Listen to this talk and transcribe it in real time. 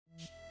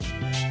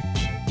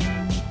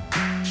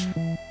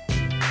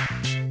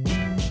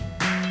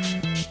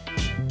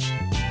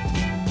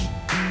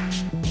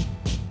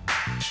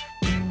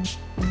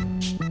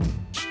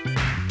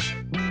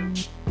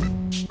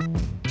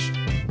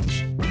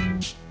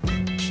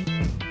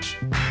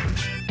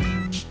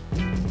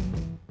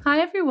Hi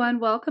everyone,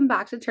 welcome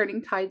back to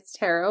Turning Tides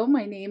Tarot.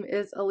 My name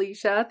is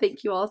Alishia.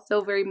 Thank you all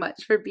so very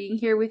much for being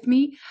here with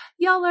me.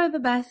 Y'all are the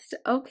best.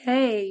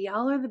 Okay,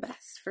 y'all are the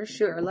best for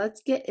sure.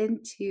 Let's get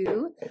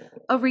into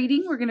a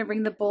reading. We're going to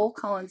bring the bowl,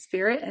 call in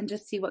spirit, and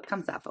just see what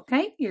comes up.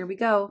 Okay, here we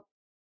go.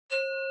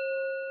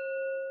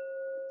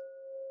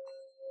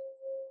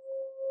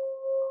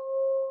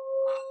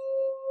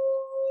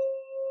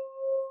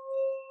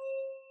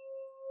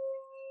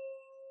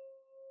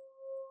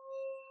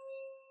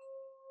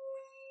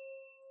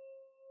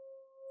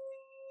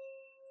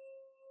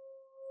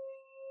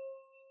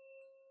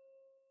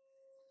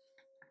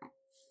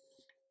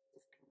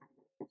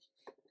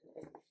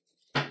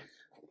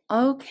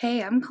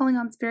 Okay, I'm calling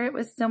on spirit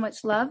with so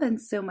much love and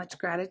so much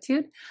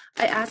gratitude.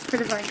 I ask for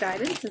divine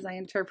guidance as I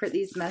interpret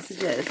these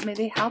messages. May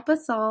they help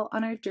us all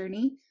on our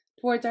journey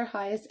towards our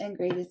highest and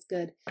greatest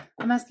good.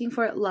 I'm asking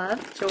for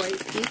love, joy,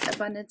 peace,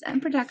 abundance,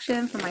 and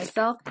protection for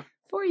myself,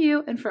 for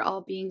you, and for all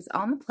beings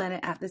on the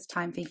planet at this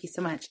time. Thank you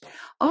so much.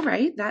 All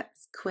right,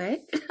 that's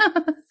quick.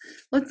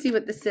 Let's see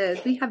what this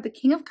is. We have the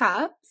King of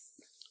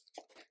Cups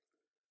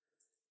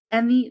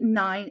and the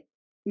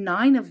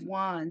Nine of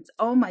Wands.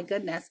 Oh my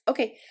goodness.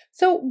 Okay,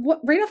 so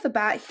right off the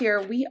bat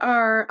here, we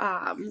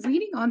are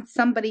reading on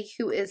somebody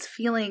who is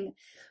feeling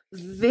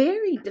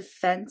very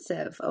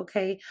defensive.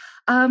 Okay,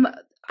 I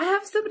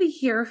have somebody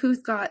here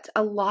who's got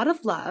a lot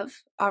of love.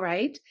 All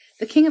right,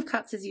 the King of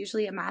Cups is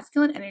usually a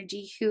masculine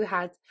energy who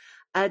has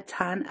a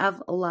ton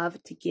of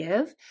love to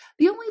give.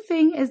 The only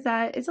thing is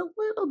that it's a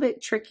little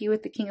bit tricky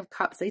with the King of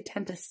Cups. They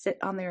tend to sit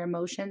on their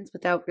emotions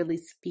without really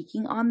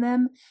speaking on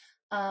them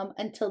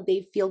until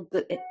they feel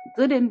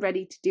good and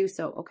ready to do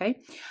so. Okay.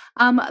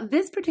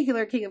 This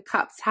particular King of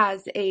Cups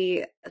has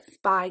a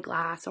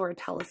spyglass or a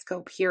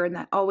telescope here, and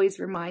that always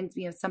reminds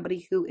me of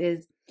somebody who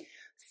is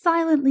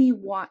silently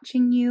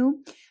watching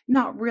you,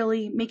 not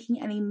really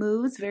making any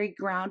moves, very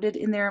grounded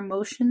in their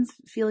emotions,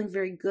 feeling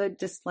very good,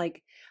 just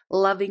like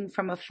loving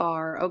from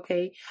afar.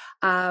 Okay.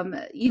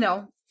 You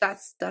know,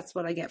 that's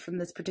what I get from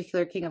this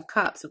particular King of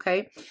Cups.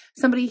 Okay.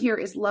 Somebody here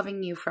is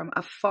loving you from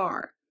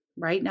afar.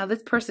 Right now,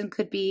 this person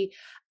could be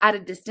at a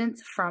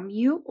distance from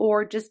you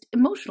or just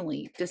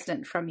emotionally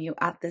distant from you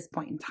at this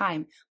point in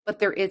time, but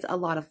there is a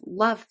lot of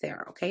love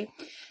there. Okay.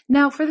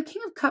 Now, for the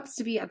King of Cups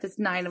to be at this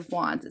Nine of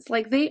Wands, it's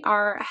like they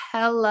are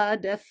hella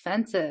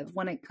defensive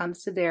when it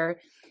comes to their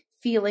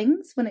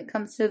feelings, when it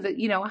comes to the,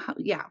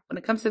 when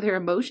it comes to their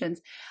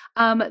emotions.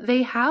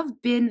 They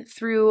have been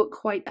through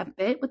quite a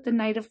bit with the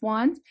Knight of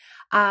Wands.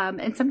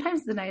 And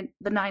sometimes the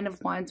Nine of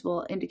Wands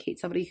will indicate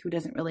somebody who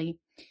doesn't really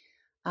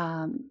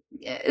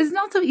is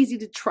not so easy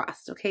to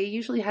trust. Okay,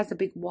 usually has a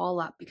big wall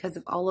up because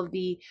of all of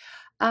the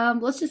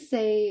let's just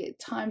say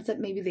times that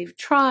maybe they've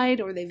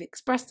tried or they've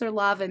expressed their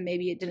love and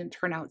maybe it didn't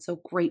turn out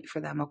so great for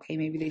them. Okay,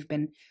 maybe they've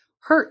been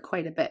hurt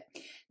quite a bit.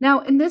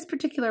 Now in this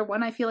particular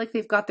one, I feel like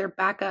they've got their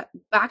back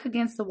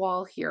against the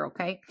wall here.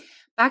 Okay,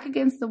 back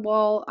against the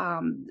wall,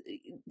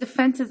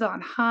 defense is on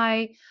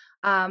high,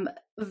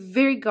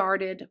 very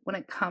guarded when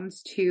it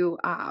comes to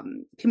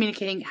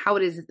communicating how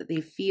it is that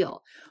they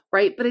feel,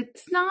 right? But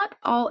it's not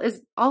all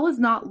is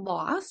not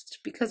lost,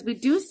 because we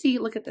do see,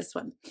 look at this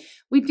one,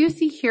 we do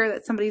see here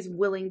that somebody's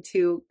willing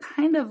to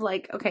kind of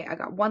like, okay, I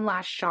got one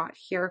last shot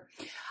here,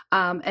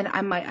 and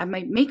I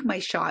might make my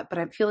shot, but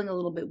I'm feeling a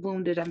little bit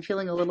wounded. I'm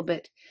feeling a little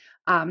bit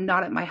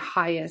not at my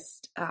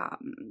highest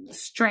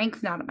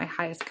strength, not at my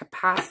highest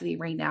capacity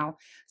right now.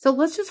 So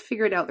let's just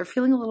figure it out. They're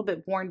feeling a little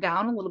bit worn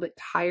down, a little bit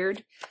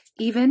tired,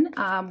 even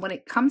when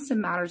it comes to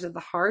matters of the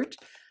heart,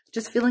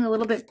 just feeling a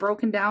little bit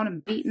broken down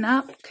and beaten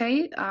up.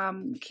 Okay.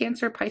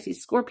 Cancer,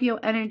 Pisces, Scorpio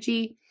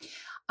energy,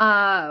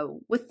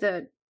 with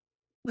the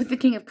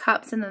King of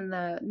Cups, and then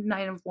the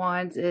Nine of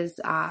Wands is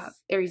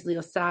Aries,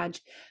 Leo, Sag.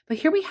 But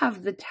here we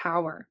have the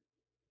Tower.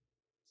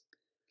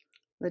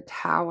 The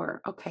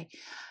Tower. Okay.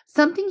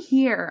 Something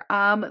here.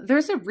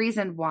 There's a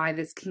reason why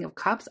this King of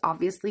Cups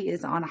obviously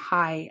is on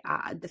high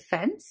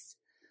defense.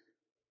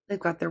 They've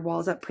got their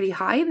walls up pretty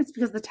high, and it's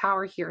because the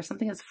Tower here,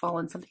 something has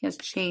fallen, something has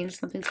changed,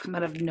 something's come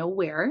out of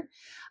nowhere.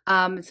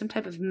 Some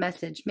type of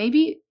message.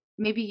 Maybe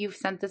you've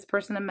sent this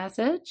person a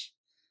message.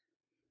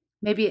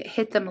 Maybe it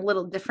hit them a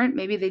little different.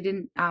 Maybe they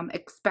didn't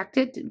expect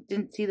it,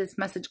 didn't see this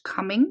message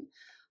coming.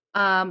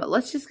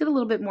 Let's just get a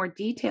little bit more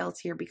details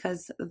here,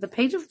 because the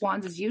Page of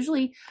Wands is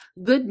usually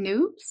good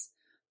news,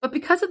 but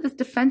because of this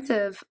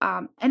defensive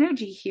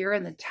energy here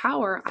in the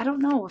Tower, I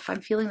don't know if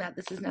I'm feeling that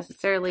this is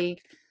necessarily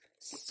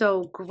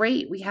so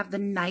great. We have the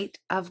Knight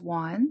of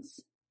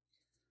Wands,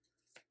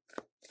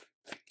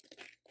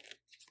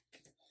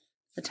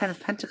 the Ten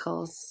of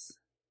Pentacles.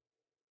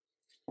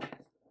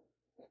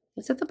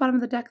 What's at the bottom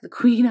of the deck? The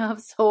Queen of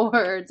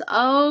Swords.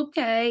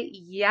 Okay,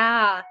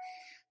 yeah.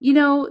 You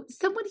know,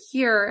 someone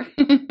here,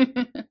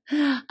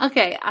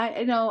 okay,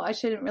 I know I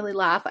shouldn't really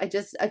laugh. I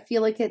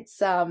feel like it's,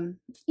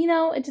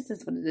 it just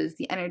is what it is.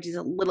 The energy is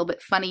a little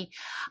bit funny.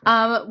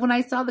 When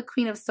I saw the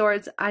Queen of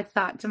Swords, I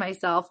thought to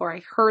myself, or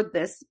I heard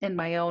this in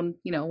my own,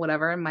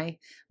 whatever, in my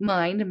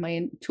mind, in my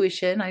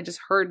intuition, I just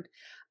heard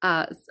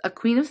a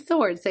Queen of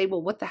Swords say,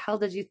 well, what the hell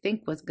did you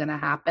think was going to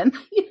happen?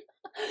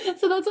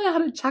 So that's why I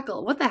had to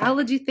chuckle. What the hell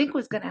did you think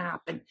was going to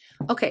happen?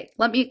 Okay,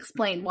 let me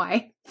explain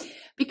why.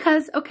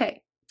 Because,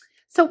 okay,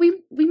 so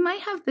we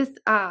might have this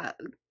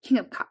King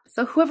of Cups.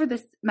 So whoever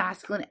this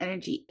masculine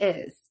energy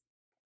is,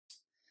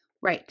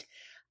 right?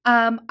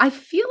 I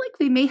feel like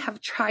they may have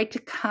tried to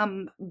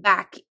come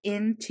back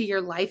into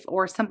your life,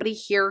 or somebody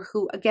here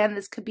who, again,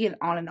 this could be an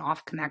on and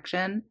off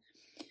connection,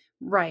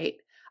 right?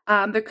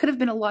 There could have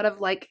been a lot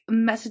of like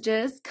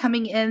messages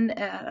coming in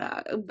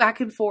back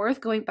and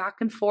forth, going back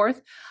and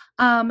forth.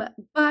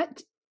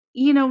 But,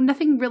 you know,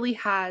 nothing really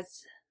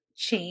has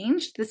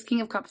changed. This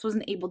King of Cups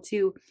wasn't able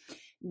to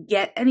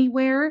get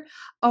anywhere,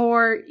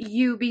 or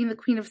you being the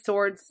Queen of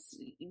Swords.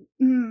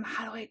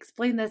 How do I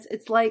explain this?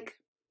 It's like,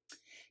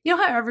 you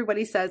know how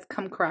everybody says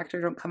come correct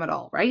or don't come at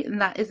all, right?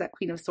 And that is that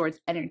Queen of Swords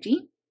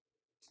energy.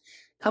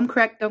 Come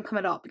correct, don't come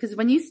at all. Because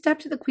when you step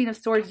to the Queen of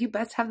Swords, you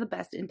best have the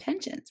best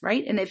intentions,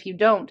 right? And if you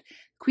don't,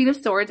 Queen of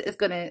Swords is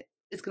gonna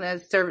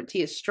serve it to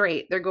you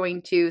straight. They're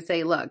going to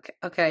say, look,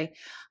 okay,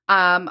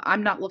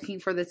 I'm not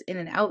looking for this in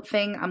and out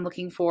thing. I'm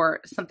looking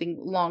for something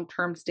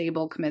long-term,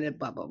 stable, committed,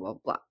 blah, blah, blah,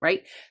 blah,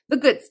 right? The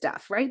good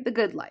stuff, right? The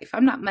good life.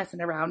 I'm not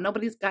messing around.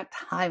 Nobody's got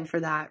time for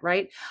that,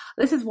 right?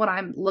 This is what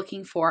I'm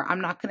looking for.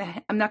 I'm not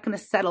gonna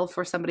settle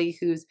for somebody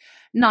who's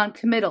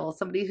non-committal,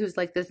 somebody who's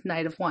like this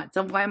Knight of Wands.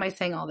 And why am I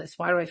saying all this?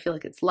 Why do I feel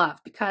like it's love?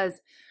 Because,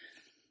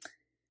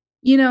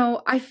 you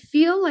know, I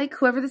feel like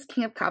whoever this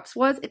King of Cups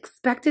was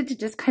expected to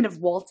just kind of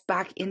waltz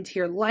back into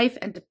your life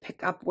and to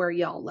pick up where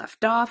y'all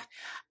left off.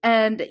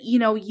 And, you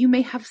know, you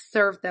may have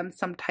served them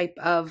some type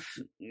of,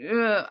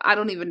 I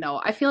don't even know.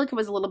 I feel like it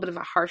was a little bit of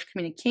a harsh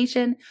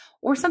communication,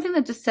 or something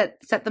that just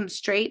set them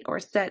straight, or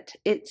set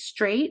it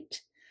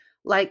straight.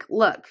 Like,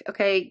 look,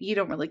 okay, you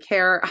don't really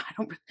care. I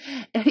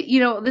don't,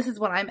 you know, this is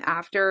what I'm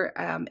after.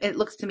 It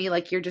looks to me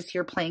like you're just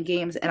here playing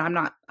games, and I'm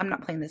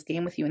not playing this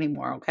game with you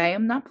anymore. Okay.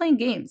 I'm not playing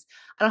games.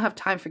 I don't have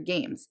time for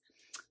games.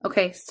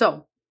 Okay.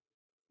 So,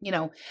 you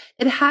know,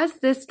 it has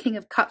this King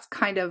of Cups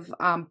kind of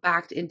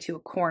backed into a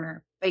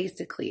corner,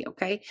 basically,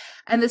 okay?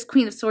 And this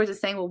Queen of Swords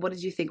is saying, well, what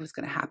did you think was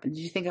going to happen?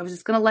 Did you think I was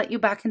just going to let you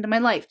back into my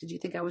life? Did you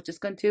think I was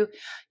just going to,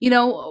 you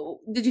know,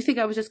 did you think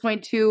I was just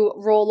going to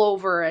roll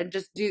over and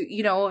just do,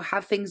 you know,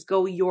 have things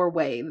go your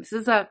way?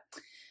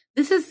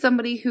 This is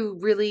somebody who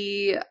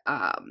really,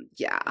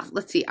 yeah,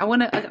 let's see. I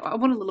want a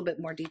little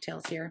bit more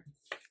details here.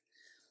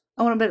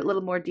 I want a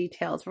little more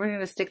details. We're going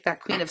to stick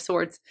that Queen of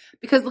Swords,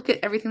 because look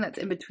at everything that's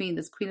in between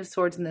this Queen of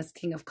Swords and this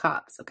King of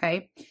Cups,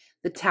 okay?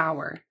 The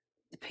Tower,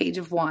 the Page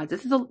of Wands.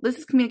 This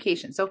is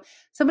communication. So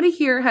somebody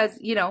here has,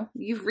 you know,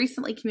 you've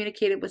recently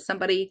communicated with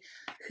somebody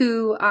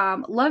who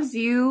loves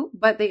you,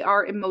 but they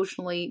are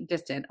emotionally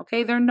distant,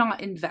 okay? They're not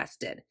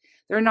invested.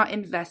 They're not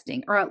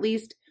investing, or at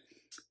least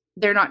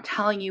they're not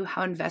telling you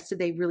how invested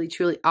they really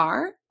truly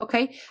are,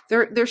 okay?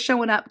 They're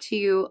showing up to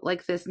you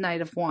like this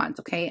Knight of Wands,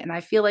 okay? And I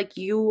feel like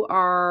you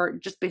are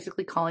just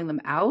basically calling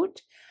them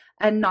out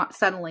and not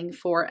settling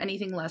for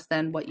anything less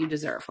than what you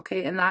deserve,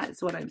 okay? And that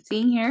is what I'm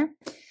seeing here.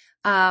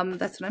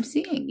 That's what I'm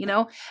seeing, you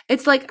know?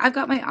 It's like I've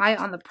got my eye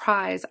on the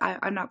prize.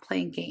 I'm not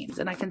playing games,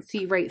 and I can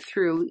see right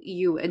through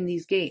you in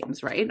these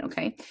games, right?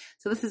 Okay,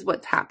 so this is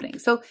what's happening.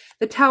 So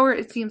the Tower,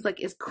 it seems like,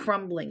 is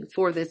crumbling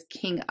for this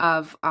King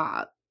of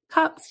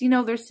Cups. You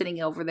know, they're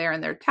sitting over there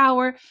in their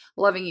tower,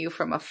 loving you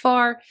from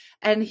afar.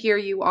 And here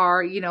you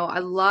are, you know, I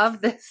love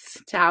this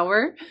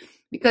Tower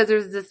because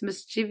there's this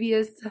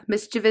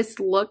mischievous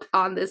look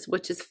on this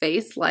witch's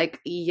face. Like,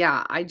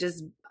 yeah, I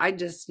just,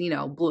 you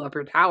know, blew up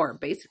your tower,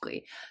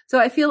 basically. So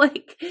I feel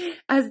like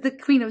as the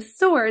Queen of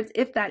Swords,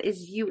 if that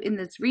is you in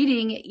this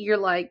reading, you're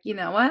like, you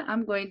know what,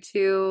 I'm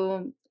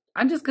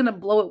just going to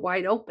blow it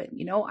wide open.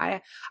 You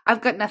know,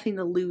 I've got nothing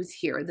to lose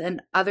here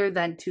other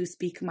than to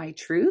speak my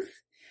truth.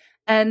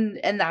 And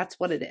that's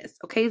what it is.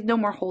 Okay. No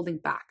more holding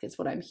back is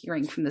what I'm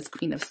hearing from this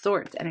Queen of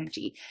Swords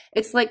energy.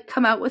 It's like,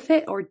 come out with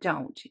it or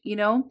don't, you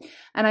know?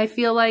 And I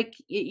feel like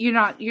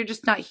you're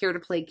just not here to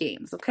play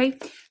games. Okay.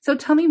 So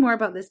tell me more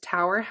about this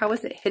Tower. How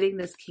is it hitting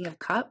this King of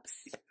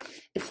Cups?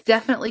 It's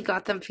definitely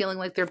got them feeling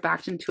like they're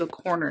backed into a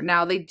corner.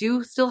 Now they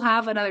do still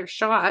have another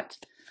shot,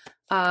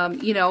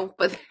 you know,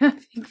 but I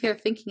think they're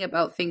thinking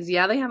about things.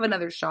 Yeah, they have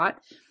another shot.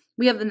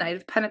 We have the Knight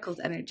of Pentacles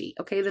energy.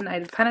 Okay, the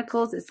Knight of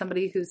Pentacles is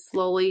somebody who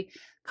slowly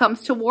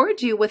comes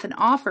towards you with an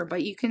offer,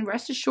 but you can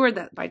rest assured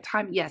that by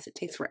time, yes, it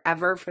takes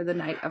forever for the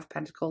Knight of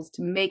Pentacles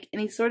to make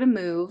any sort of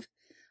move.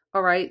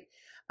 All right,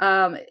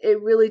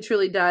 it really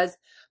truly does.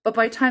 But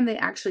by the time they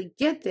actually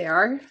get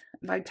there,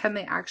 by the time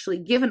they actually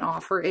give an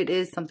offer, it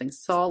is something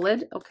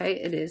solid. Okay,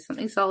 it is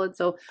something solid.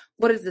 So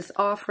what is this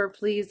offer,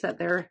 please, that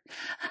they're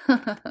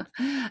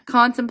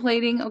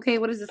contemplating? Okay,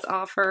 what is this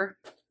offer?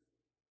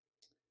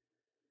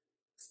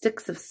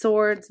 Six of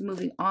Swords,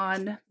 moving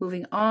on,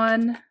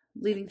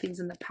 leaving things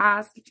in the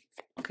past.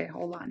 Okay,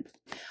 hold on.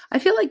 I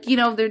feel like, you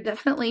know, they're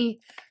definitely,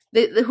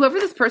 whoever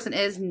this person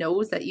is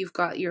knows that you've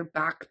got your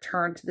back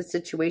turned to the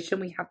situation.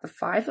 We have the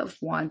Five of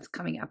Wands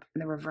coming up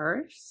in the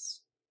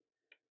reverse.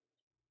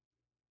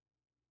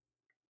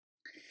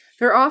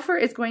 Their offer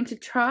is going to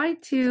try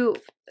to,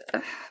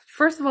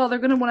 first of all, they're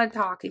going to want to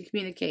talk and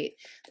communicate.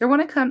 They're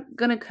going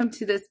to come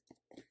to this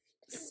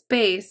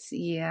space.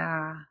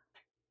 Yeah.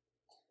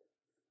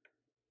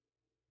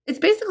 It's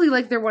basically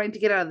like they're wanting to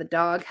get out of the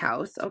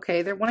doghouse.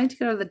 Okay, they're wanting to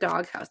get out of the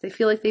doghouse. They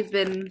feel like they've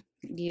been,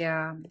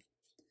 yeah.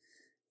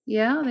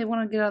 Yeah, they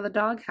want to get out of the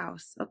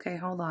doghouse. Okay,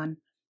 hold on.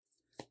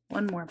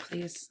 One more,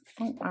 please.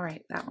 Oh, all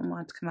right. That one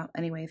wants to come out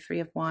anyway. 3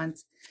 of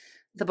Wands.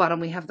 At the bottom,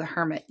 we have the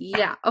Hermit.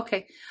 Yeah,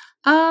 okay.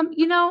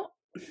 You know,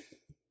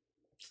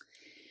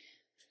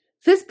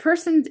 this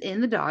person's in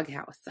the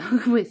doghouse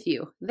with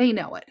you. They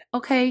know it,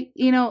 okay?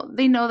 You know,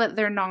 they know that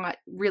they're not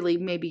really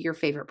maybe your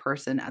favorite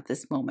person at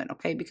this moment,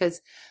 okay? Because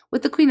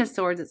with the Queen of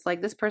Swords, it's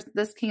like this person,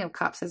 this King of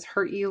Cups has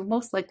hurt you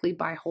most likely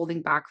by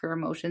holding back their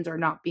emotions or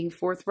not being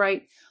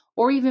forthright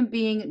or even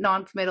being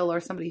non-committal or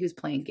somebody who's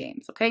playing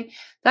games, okay?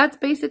 That's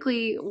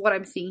basically what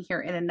I'm seeing here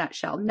in a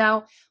nutshell.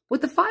 Now,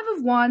 with the 5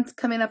 of Wands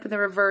coming up in the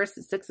reverse,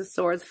 the 6 of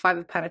Swords, 5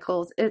 of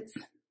Pentacles, it's,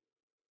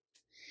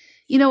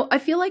 you know, I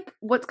feel like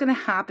what's going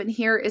to happen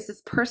here is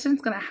this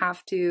person's going to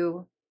have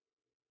to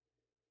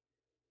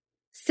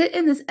sit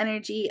in this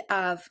energy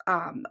of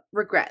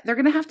regret. They're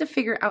going to have to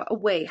figure out a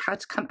way how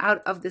to come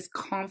out of this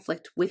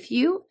conflict with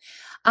you,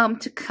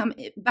 to come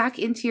back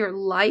into your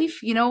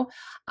life. You know,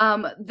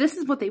 this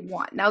is what they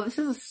want. Now, this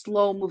is a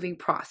slow moving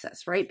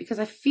process, right? Because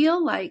I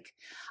feel like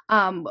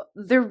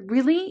they're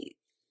really,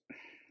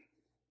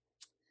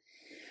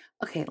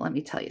 okay, let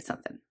me tell you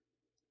something.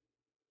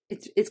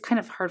 It's kind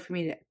of hard for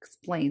me to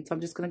explain, so I'm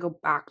just going to go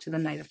back to the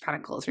Knight of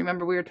Pentacles.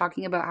 Remember, we were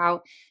talking about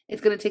how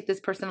it's going to take this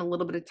person a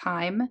little bit of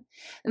time,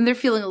 and they're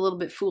feeling a little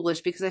bit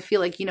foolish because I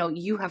feel like, you know,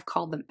 you have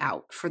called them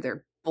out for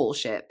their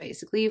bullshit,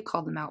 basically. You've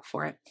called them out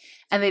for it,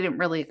 and they didn't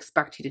really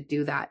expect you to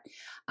do that.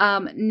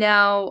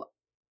 Now,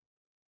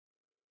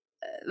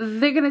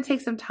 they're going to take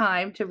some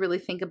time to really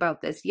think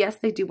about this. Yes,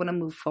 they do want to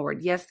move forward.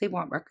 Yes, they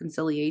want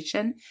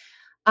reconciliation.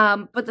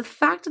 But the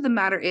fact of the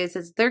matter is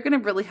they're going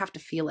to really have to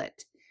feel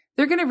it.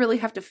 They're going to really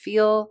have to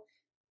feel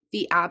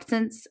the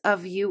absence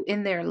of you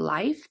in their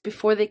life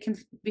before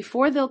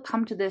they'll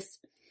come to this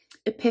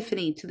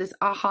epiphany, to this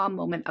aha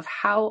moment of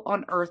how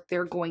on earth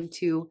they're going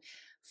to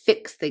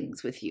fix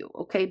things with you.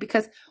 Okay.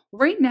 Because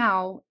right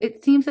now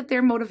it seems that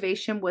their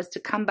motivation was to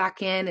come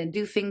back in and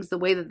do things the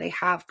way that they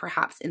have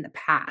perhaps in the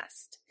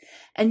past.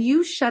 And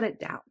you shut it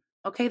down.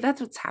 Okay.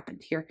 That's what's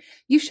happened here.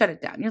 You shut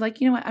it down. You're like,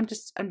 you know what? I'm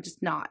just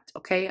not.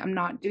 Okay. I'm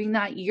not doing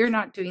that. You're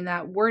not doing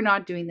that. We're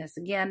not doing this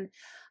again.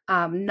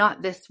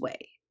 Not this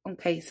way.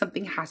 Okay.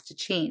 Something has to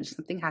change.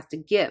 Something has to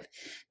give.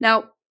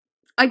 Now,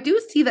 I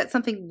do see that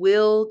something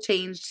will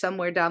change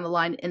somewhere down the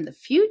line in the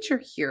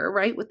future here,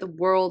 right? With the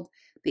World,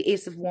 the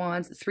Ace of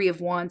Wands, the 3 of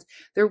Wands,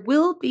 there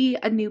will be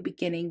a new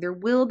beginning. There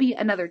will be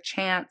another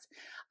chance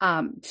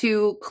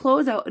to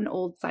close out an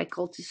old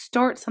cycle, to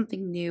start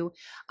something new,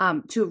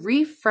 to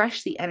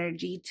refresh the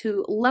energy,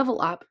 to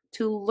level up,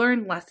 to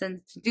learn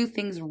lessons, to do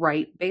things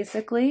right,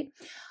 basically,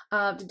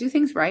 to do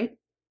things right.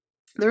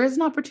 There is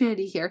an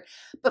opportunity here.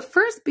 But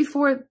first,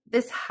 before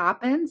this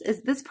happens,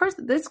 is this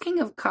person, this King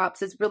of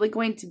Cups is really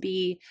going to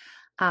be,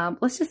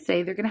 let's just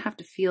say they're going to have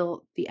to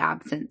feel the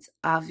absence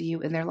of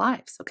you in their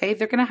lives. Okay.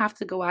 They're going to have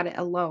to go at it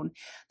alone.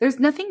 There's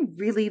nothing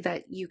really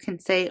that you can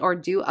say or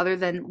do other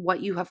than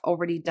what you have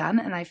already done.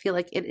 And I feel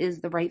like it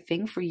is the right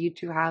thing for you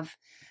to have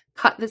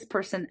cut this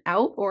person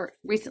out, or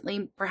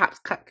recently perhaps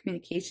cut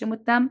communication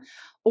with them,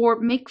 or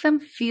make them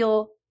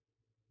feel,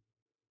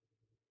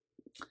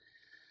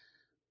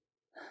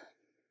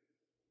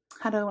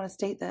 how do I want to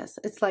state this?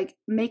 It's like,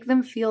 make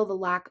them feel the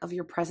lack of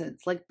your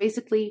presence. Like,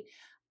 basically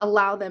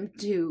allow them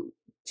to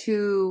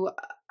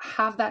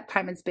have that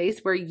time and space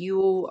where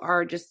you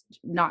are just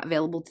not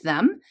available to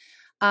them.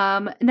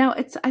 Now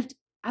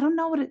I don't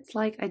know what it's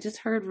like. I just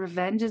heard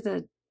revenge is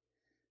a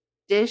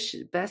dish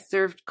best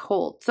served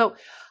cold. So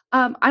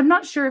I'm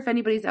not sure if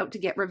anybody's out to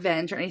get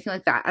revenge or anything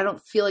like that. I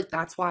don't feel like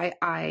that's why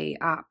I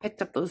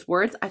picked up those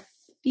words. I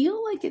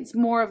feel like it's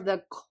more of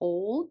the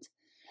cold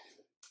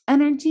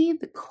energy,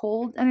 the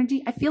cold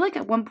energy. I feel like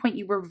at one point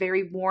you were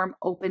very warm,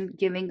 open,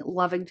 giving,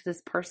 loving to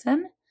this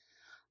person.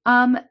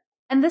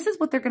 And this is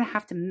what they're going to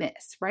have to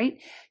miss, right?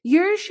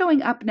 You're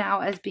showing up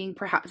now as being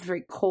perhaps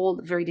very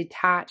cold, very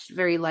detached,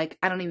 very like,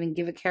 I don't even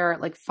give a care,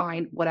 like,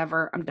 fine,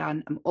 whatever, I'm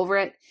done, I'm over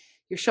it.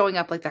 You're showing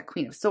up like that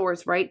Queen of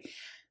Swords, right?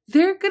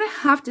 They're going to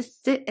have to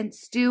sit and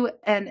stew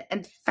and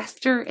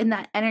fester in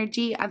that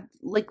energy of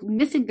like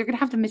missing, they're going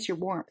to have to miss your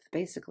warmth,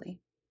 basically,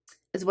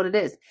 is what it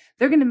is.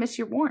 They're going to miss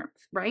your warmth,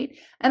 right?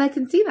 And I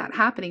can see that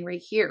happening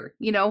right here,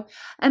 you know?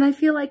 And I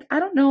feel like,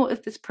 I don't know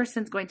if this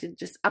person's going to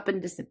just up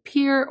and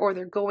disappear, or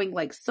they're going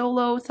like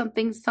solo,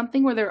 something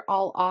where they're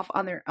all off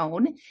on their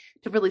own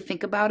to really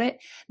think about it.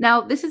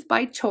 Now, this is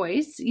by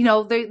choice. You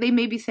know, they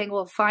may be saying,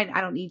 well, fine,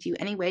 I don't need you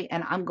anyway,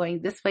 and I'm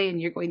going this way and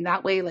you're going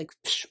that way, like,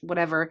 psh,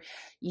 whatever,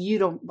 you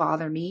don't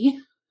bother me.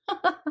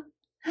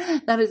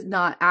 That is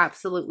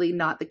absolutely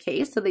not the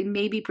case. So they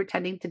may be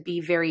pretending to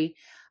be very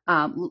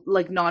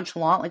like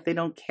nonchalant, like they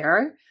don't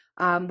care,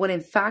 when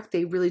in fact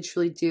they really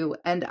truly do.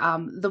 And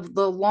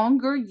the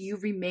longer you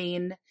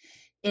remain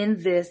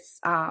in this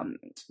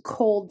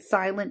cold,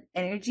 silent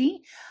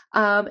energy.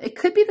 It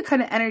could be the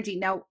kind of energy.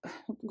 Now,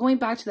 going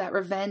back to that,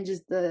 revenge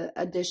is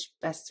a dish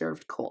best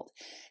served cold.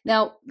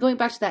 Now, going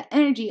back to that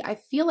energy, I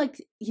feel like,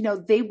 you know,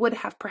 they would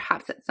have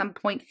perhaps at some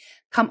point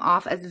come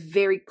off as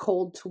very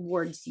cold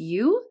towards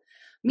you.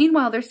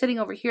 Meanwhile, they're sitting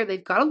over here.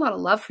 They've got a lot of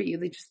love for you.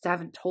 They just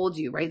haven't told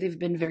you, right? They've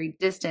been very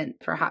distant,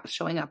 perhaps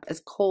showing up as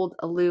cold,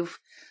 aloof,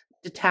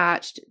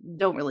 detached,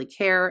 don't really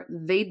care.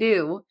 They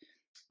do.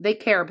 They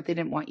care, but they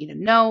didn't want you to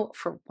know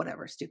for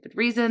whatever stupid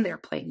reason. They're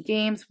playing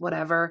games,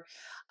 whatever.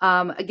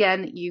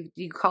 Again,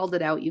 you called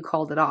it out, you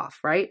called it off,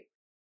 right?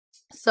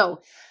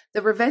 So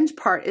the revenge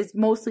part is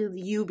mostly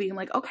you being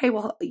like, okay,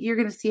 well, you're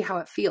going to see how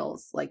it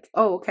feels. Like,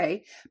 oh,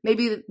 okay,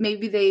 maybe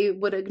they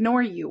would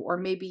ignore you, or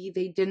maybe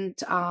they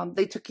didn't,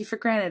 they took you for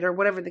granted, or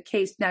whatever the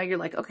case. Now you're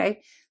like,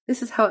 okay,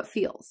 this is how it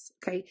feels.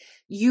 Okay.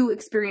 You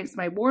experienced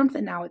my warmth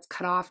and now it's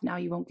cut off. Now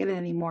you won't get it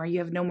anymore. You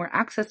have no more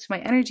access to my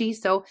energy.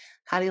 So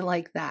how do you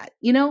like that?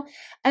 You know,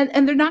 and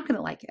they're not going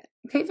to like it.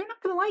 Okay. They're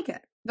not going to like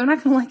it. They're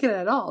not going to like it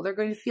at all. They're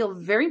going to feel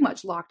very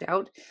much locked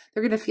out.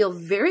 They're going to feel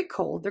very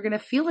cold. They're going to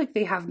feel like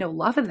they have no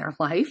love in their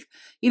life,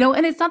 you know,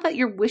 and it's not that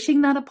you're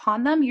wishing that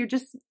upon them. You're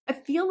just, I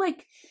feel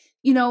like,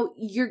 you know,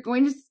 you're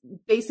going to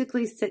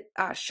basically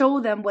show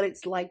them what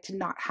it's like to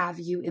not have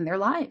you in their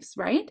lives,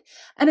 right?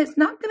 And it's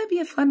not going to be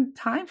a fun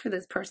time for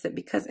this person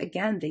because,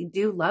 again, they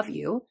do love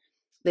you.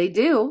 They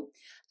do.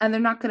 And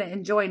they're not going to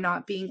enjoy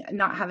not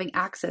having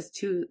access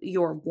to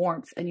your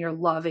warmth and your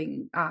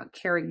loving,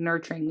 caring,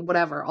 nurturing,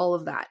 whatever, all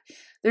of that.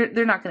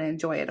 They're not going to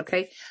enjoy it.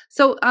 Okay.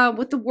 So,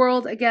 with the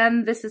world,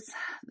 again, this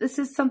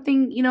is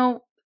something, you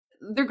know,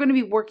 they're going to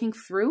be working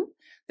through.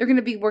 They're going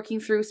to be working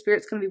through.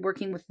 Spirit's going to be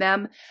working with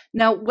them.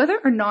 Now, whether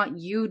or not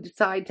you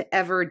decide to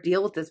ever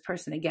deal with this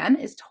person again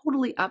is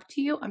totally up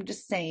to you. I'm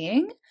just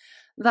saying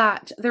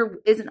that there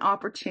is an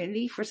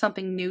opportunity for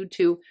something new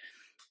to,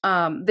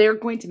 they're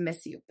going to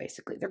miss you,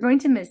 basically. They're going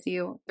to miss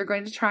you. They're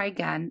going to try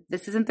again.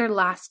 This isn't their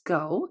last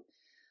go,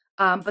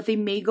 but they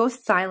may go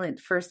silent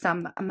for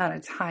some amount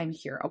of time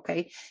here,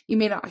 okay? You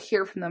may not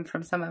hear from them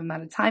from some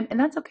amount of time, and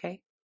that's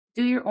okay.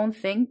 Do your own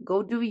thing.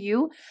 Go do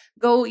you.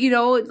 Go, you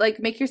know,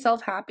 like make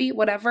yourself happy,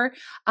 whatever.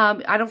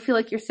 I don't feel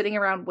like you're sitting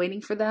around waiting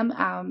for them.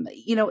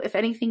 You know, if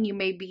anything, you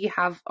maybe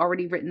have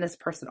already written this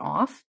person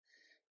off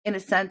in a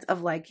sense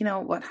of like, you know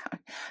what,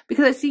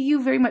 because I see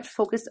you very much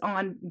focused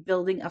on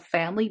building a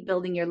family,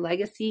 building your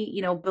legacy,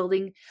 you know,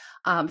 building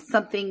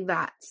something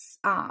that's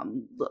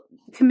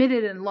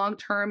committed and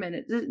long-term,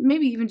 and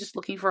maybe even just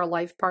looking for a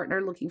life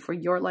partner, looking for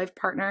your life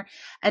partner,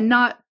 and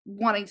not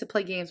wanting to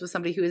play games with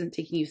somebody who isn't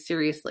taking you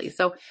seriously.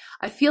 So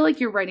I feel like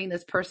you're writing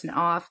this person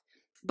off,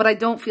 but I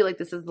don't feel like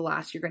this is the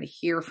last you're going to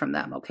hear from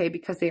them, okay?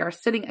 Because they are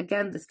sitting,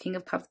 again, this King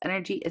of Cups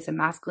energy is a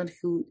masculine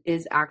who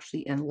is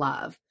actually in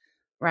love.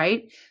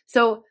 Right?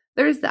 So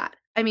there's that.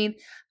 I mean,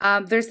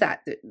 there's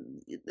that.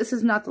 This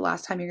is not the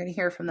last time you're going to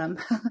hear from them.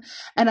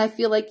 And I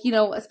feel like, you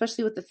know,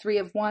 especially with the Three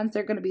of Wands,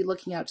 they're going to be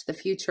looking out to the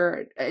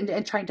future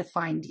and trying to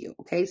find you.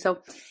 Okay. So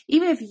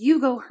even if you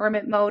go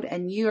hermit mode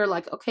and you're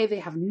like, okay, they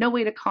have no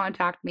way to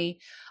contact me.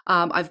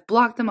 I've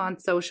blocked them on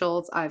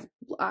socials. I've,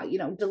 you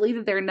know,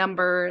 deleted their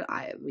number.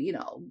 I've, you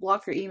know,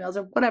 blocked their emails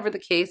or whatever the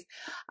case.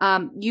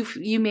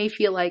 You may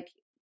feel like,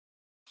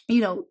 you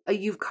know,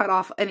 you've cut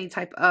off any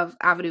type of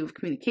avenue of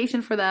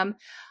communication for them.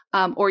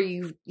 Or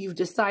you've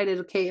decided,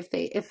 okay,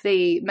 if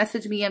they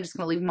message me, I'm just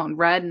going to leave them on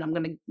red and I'm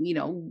going to, you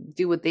know,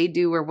 do what they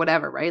do or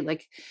whatever, right?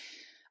 Like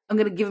I'm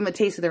going to give them a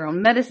taste of their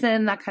own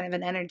medicine, that kind of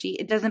an energy.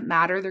 It doesn't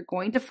matter. They're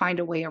going to find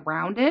a way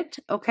around it.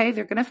 Okay.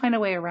 They're going to find a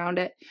way around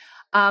it.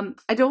 I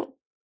don't,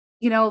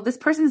 you know, this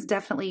person's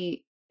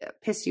definitely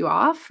pissed you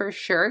off for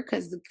sure.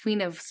 Cause the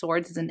Queen of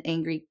Swords is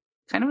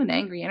kind of an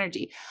angry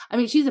energy. I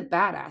mean, she's a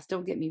badass,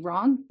 don't get me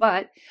wrong,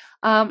 but,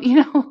 you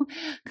know,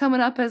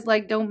 coming up as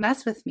like, don't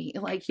mess with me,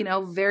 like, you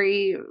know,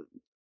 very,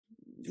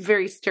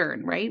 very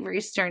stern, right?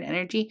 Very stern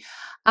energy.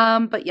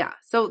 But yeah,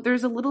 so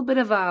there's a little bit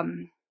of,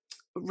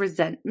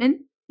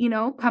 resentment, you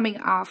know, coming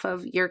off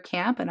of your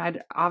camp.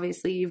 And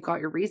obviously you've got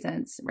your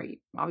reasons, right?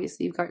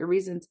 Obviously you've got your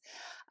reasons.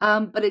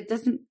 But it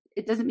doesn't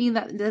mean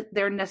that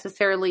they're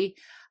necessarily,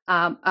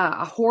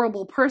 a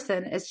horrible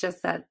person. It's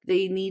just that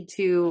they need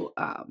to,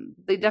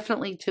 they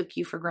definitely took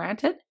you for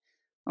granted.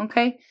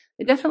 Okay.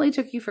 They definitely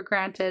took you for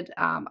granted.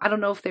 I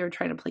don't know if they were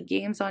trying to play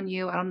games on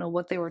you. I don't know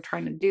what they were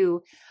trying to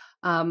do.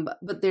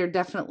 But they're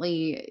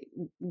definitely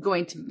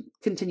going to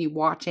continue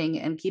watching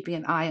and keeping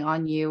an eye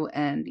on you.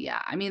 And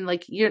yeah, I mean,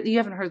 like you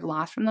haven't heard the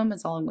last from them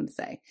is all I'm going to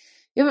say.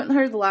 You haven't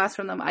heard the last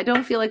from them. I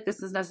don't feel like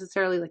this is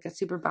necessarily like a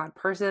super bad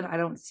person. I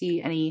don't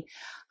see any,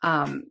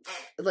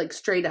 like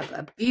straight up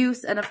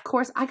abuse. And of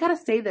course I got to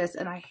say this,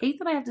 and I hate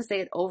that I have to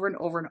say it over and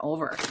over and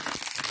over.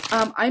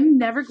 I'm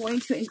never going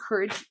to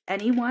encourage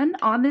anyone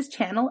on this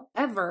channel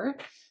ever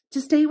to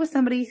stay with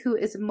somebody who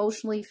is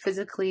emotionally,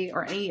 physically,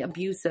 or any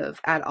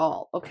abusive at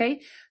all. Okay.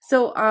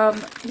 So,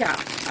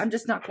 yeah, I'm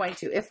just not going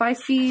to. If I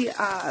see,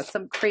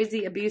 some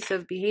crazy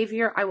abusive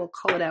behavior, I will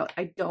call it out.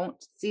 I don't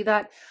see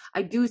that.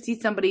 I do see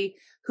somebody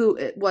who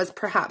was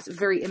perhaps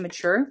very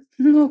immature,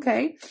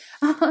 okay?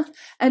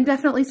 And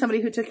definitely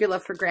somebody who took your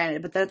love for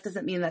granted, but that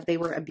doesn't mean that they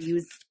were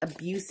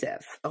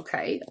abusive,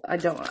 okay? I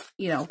don't,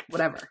 you know,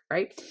 whatever,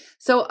 right?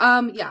 So,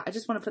 yeah, I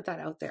just want to put that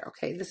out there,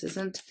 okay? This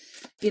isn't,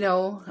 you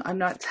know, I'm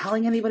not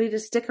telling anybody to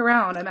stick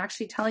around. I'm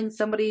actually telling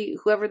somebody,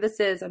 whoever this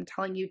is, I'm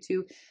telling you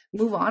to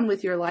move on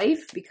with your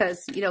life,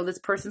 because, you know, this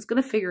person's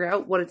going to figure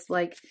out what it's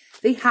like.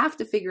 They have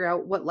to figure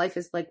out what life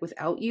is like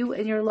without you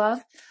and your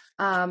love.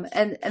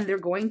 And they're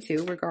going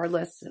to,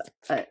 regardless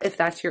if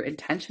that's your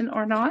intention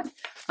or not,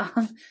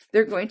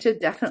 they're going to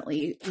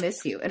definitely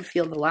miss you and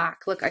feel the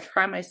lack. Look, I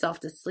cry myself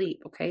to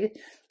sleep. Okay.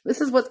 This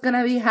is what's going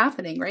to be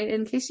happening, right?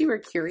 In case you were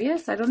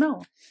curious, I don't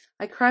know.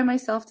 I cry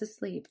myself to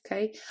sleep.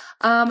 Okay.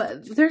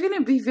 They're going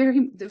to be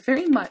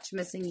very much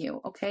missing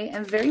you. Okay.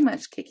 And very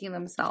much kicking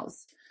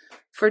themselves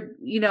for,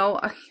 you know,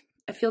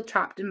 I feel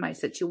trapped in my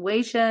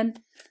situation.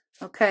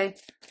 Okay.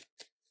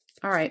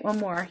 All right, one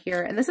more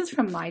here. And this is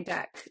from my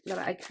deck that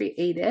I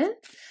created.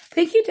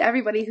 Thank you to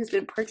everybody who's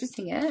been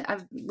purchasing it.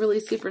 I'm really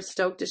super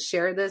stoked to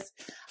share this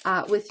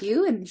with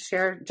you and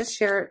just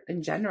share it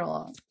in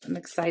general. I'm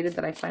excited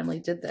that I finally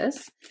did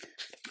this.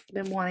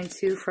 I've been wanting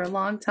to for a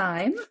long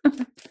time.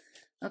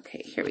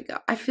 Okay, here we go.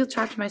 I feel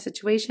trapped in my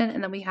situation.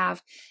 And then we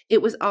have,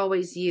 it was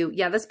always you.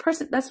 Yeah, this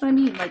person, that's what I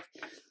mean. Like,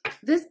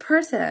 this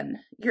person,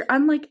 you're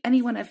unlike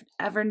anyone I've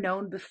ever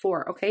known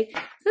before, okay?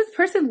 This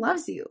person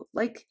loves you.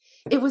 Like,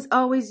 it was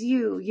always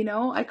you, you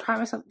know? I cry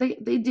myself.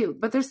 They do.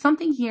 But there's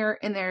something here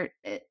in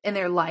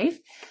their life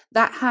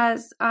that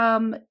has,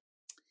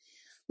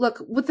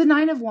 look, with the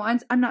Nine of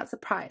Wands, I'm not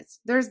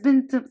surprised. There's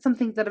been some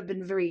things that have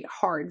been very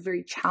hard,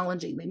 very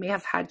challenging. They may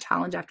have had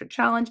challenge after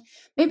challenge.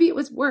 Maybe it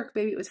was work.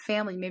 Maybe it was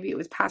family. Maybe it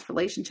was past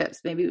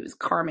relationships. Maybe it was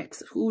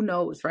karmics. Who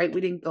knows, right?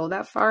 We didn't go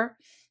that far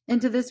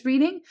into this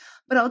reading,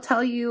 but I'll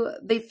tell you,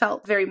 they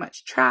felt very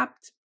much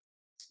trapped.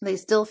 They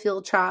still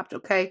feel trapped,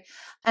 okay?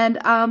 And,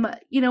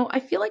 you know, I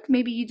feel like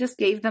maybe you just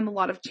gave them a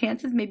lot of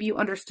chances. Maybe you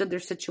understood their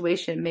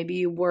situation. Maybe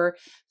you were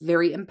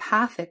very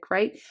empathic,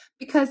 right?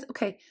 Because,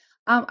 okay,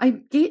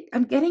 I'm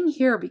getting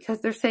here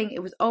because they're saying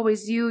it was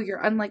always you.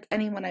 You're unlike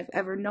anyone I've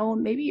ever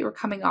known. Maybe you were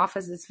coming off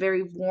as this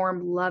very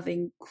warm,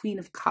 loving Queen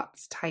of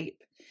Cups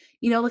type,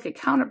 you know, like a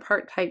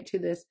counterpart type to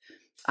this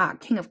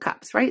King of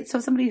Cups, right? So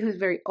somebody who's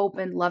very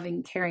open,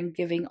 loving, caring,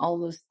 giving, all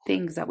those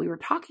things that we were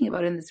talking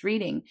about in this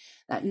reading,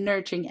 that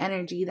nurturing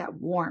energy, that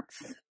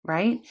warmth,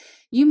 right?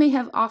 You may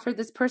have offered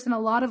this person a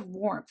lot of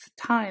warmth,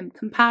 time,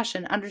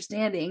 compassion,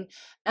 understanding,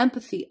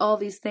 empathy, all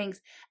these things,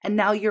 and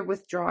now you're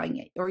withdrawing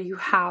it, or you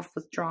have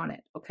withdrawn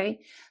it, okay?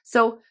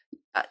 So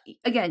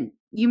again,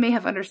 you may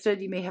have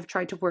understood, you may have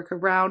tried to work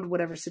around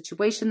whatever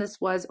situation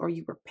this was, or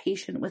you were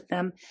patient with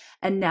them,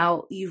 and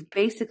now you've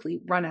basically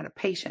run out of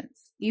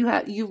patience.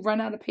 You've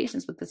run out of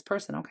patience with this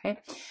person, okay?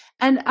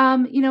 And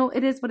you know,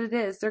 it is what it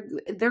is.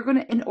 They're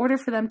gonna, in order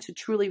for them to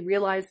truly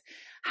realize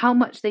how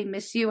much they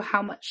miss you,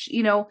 how much,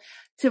 you know,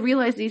 to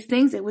realize these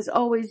things, it was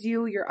always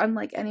you, you're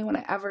unlike anyone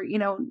I ever, you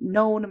know,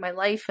 known in my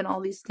life, and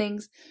all these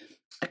things.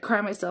 I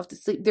cry myself to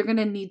sleep. They're going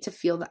to need to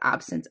feel the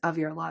absence of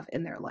your love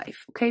in their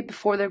life, okay?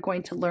 Before they're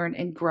going to learn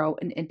and grow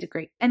and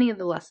integrate any of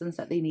the lessons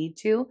that they need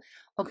to,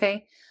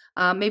 okay?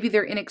 Maybe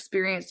they're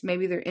inexperienced.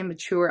 Maybe they're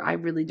immature. I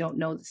really don't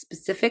know the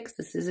specifics.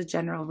 This is a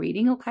general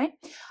reading, okay?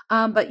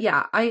 But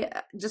yeah,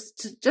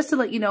 just to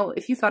let you know,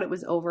 if you thought it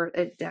was over,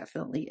 it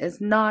definitely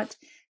is not.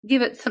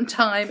 Give it some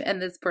time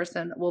and this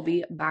person will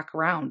be back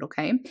around,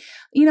 okay?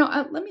 You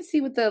know, let me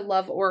see what the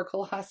Love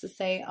Oracle has to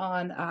say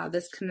on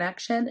this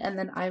connection, and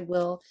then I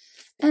will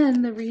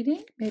end the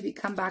reading, maybe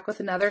come back with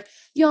another.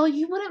 Y'all,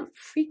 you wouldn't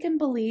freaking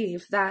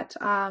believe that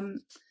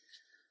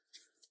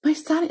my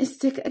son is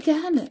sick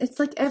again. It's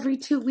like every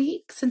 2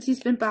 weeks since he's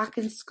been back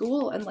in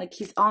school, and like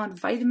he's on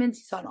vitamins,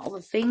 he's on all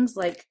the things.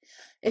 Like,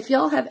 if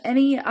y'all have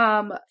any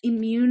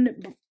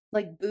immune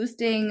like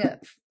boosting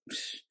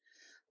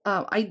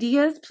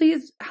ideas,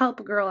 please help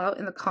a girl out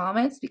in the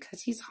comments,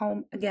 because he's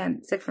home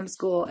again sick from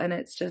school, and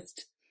it's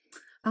just,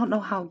 I don't know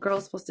how a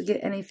girl's supposed to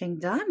get anything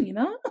done, you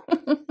know?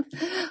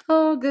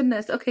 Oh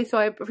goodness. Okay, so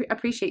I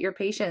appreciate your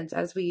patience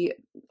as we,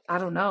 I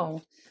don't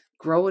know,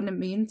 grow an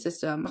immune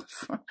system.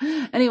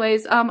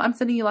 Anyways, I'm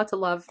sending you lots of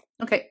love.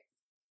 Okay,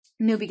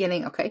 new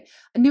beginning. Okay,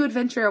 a new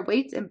adventure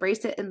awaits.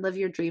 Embrace it and live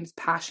your dreams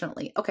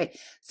passionately. Okay,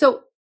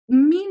 so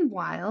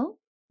meanwhile,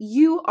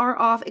 you are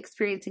off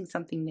experiencing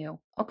something new,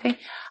 okay?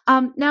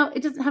 Now,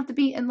 it doesn't have to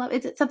be in love.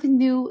 It's something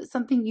new,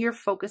 something you're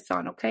focused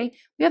on, okay?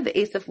 We have the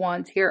Ace of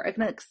Wands here.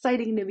 An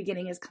exciting new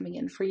beginning is coming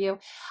in for you.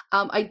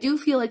 I do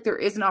feel like there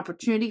is an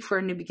opportunity for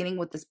a new beginning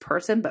with this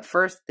person, but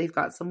first, they've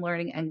got some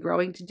learning and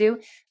growing to do.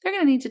 They're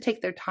going to need to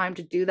take their time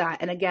to do that.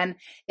 And again,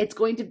 it's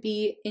going to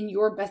be in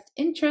your best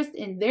interest,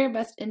 in their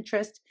best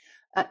interest,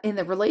 in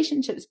the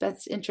relationship's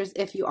best interest,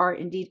 if you are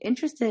indeed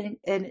interested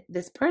in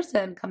this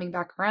person coming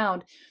back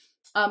around,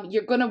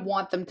 you're going to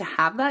want them to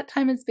have that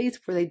time and space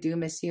where they do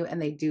miss you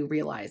and they do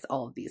realize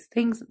all of these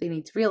things that they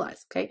need to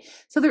realize. Okay.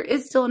 So there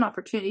is still an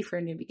opportunity for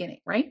a new beginning,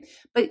 right?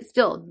 But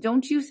still,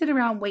 don't you sit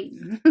around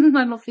waiting. I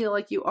don't feel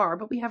like you are,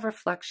 but we have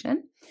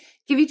reflection.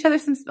 Give each other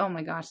some, oh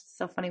my gosh, it's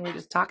so funny. We're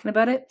just talking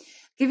about it.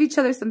 Give each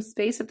other some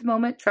space at the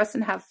moment. Trust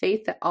and have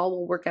faith that all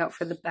will work out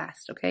for the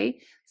best. Okay.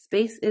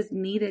 Space is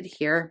needed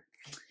here.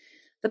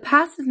 The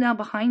past is now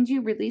behind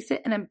you. Release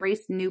it and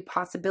embrace new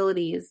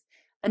possibilities.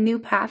 A new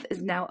path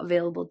is now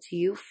available to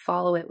you.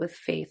 Follow it with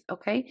faith,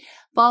 okay?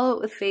 Follow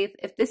it with faith.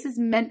 If this is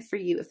meant for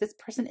you, if this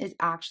person is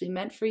actually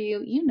meant for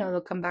you, you know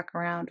they'll come back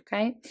around,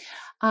 okay?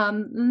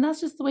 And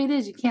that's just the way it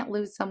is. You can't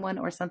lose someone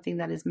or something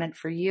that is meant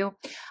for you.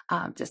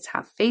 Just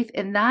have faith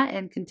in that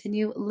and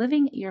continue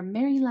living your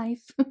merry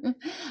life,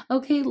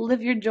 okay?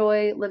 Live your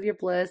joy, live your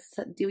bliss,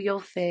 do your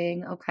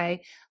thing,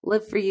 okay?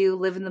 Live for you,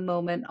 live in the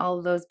moment, all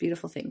of those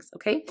beautiful things,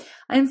 okay?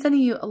 I'm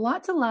sending you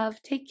lots of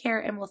love. Take care,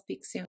 and we'll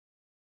speak soon.